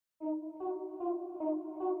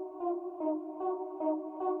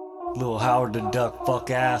Little Howard the Duck fuck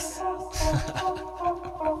ass.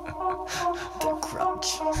 The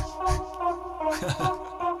Crutch.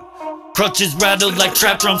 Crutches rattle like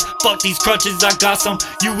trap drums. Fuck these crutches, I got some.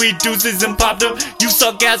 You eat deuces and pop them. You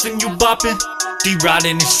suck ass and you bopping.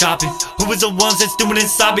 D-riding and shopping. Who is the ones that's doing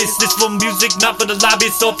this obvious? This for music, not for the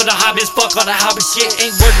lobbyists or for the hobbyists. Fuck all the hobby shit.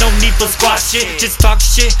 Ain't worth no need for squat shit. Just talk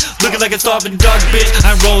shit. Looking like a starving dog bitch.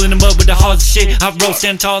 I roll in the mud with the hard shit. I roll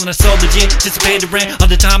stand tall and I sold legit. Just to pay the rent all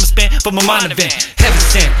the time I spent for my mind event. Heaven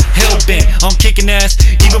sent, hell bent. I'm kicking ass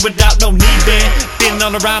even without no knee bend. Been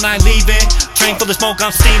all around, I ain't leaving. Train full of smoke, I'm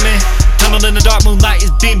steaming. Tunnel in the dark, moonlight is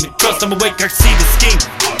beaming. Trust I'm awake, I see the scheme.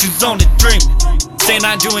 Choose on the dream. Saying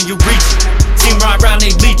I do and you reach. Seem right round,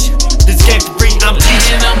 they leech. This game for free, I'm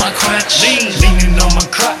teaching. Leaning on my crutch, leaning on my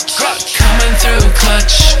crutch. coming through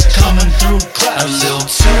clutch, Coming through clutch. a little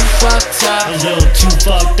too fucked up, A little too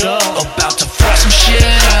fucked up. about to fuck some shit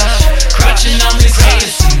up, crutching on these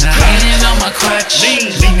haters tonight. Leaning on my crutch,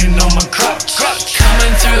 Leaning on my crutch.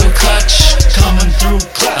 coming through clutch, Coming through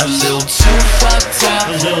a clutch. little too fucked A up,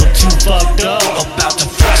 little too fucked up. about to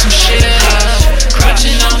fuck some shit up,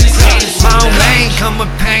 crutching on these haters My old tonight. man come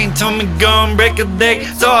with pain, told me go and break a leg.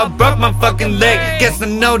 So I broke my fucking leg. Guess I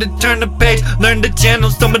know to turn the page. Learn the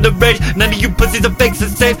channel, some of the rage. None of you pussies are fakes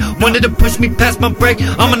and safe. Wanted to push me past my break.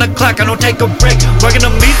 I'm on the clock, I don't take a break. Working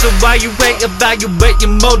on me, so while you wait, evaluate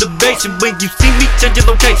your motivation. When you see me, change your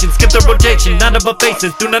location. Skip the rotation, out of our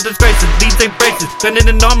faces. Do not disgrace it, these ain't braces. Spending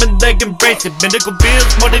an arm and leg, embrace it. Medical bills,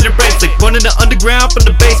 more than a bracelet. Born in the underground from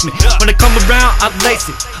the basement. When I come around, I lace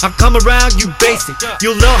it. I come around, you basic.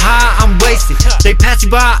 You low high, I'm wasted. They pass you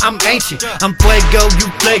by, I'm ancient. I'm fuego, you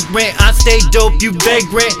flagrant. I stay dope, you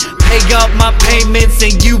vagrant. Pay up my payments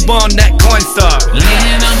and you on that coin star.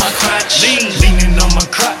 Leaning on my crutch, Leaning on my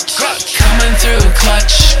crutch. coming through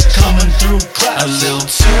clutch, Coming through a clutch. little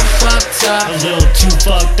too fucked A up, little too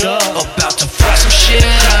fucked up. about to fuck some shit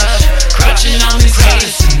up, crutching on these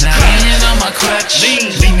haters tonight. Leaning on my crutch,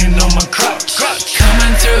 Leaning on my crutch.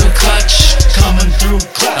 coming through clutch, Coming through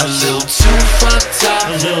a clutch. little too fucked A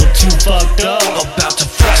up, little too fucked up. about to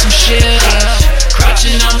fuck some shit up,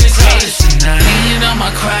 crutching on these haters tonight. Leaning on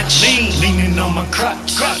my crutch, Leaning on my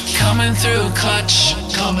crutch. coming through clutch,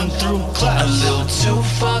 Coming through a clutch. little too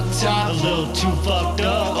fucked A up, little too fucked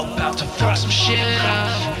up. about to fuck some shit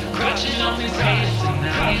up, crutching on these haters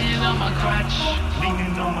tonight. Leaning on my crutch,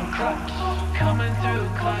 Leaning on my crutch. coming through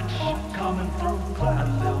clutch, Coming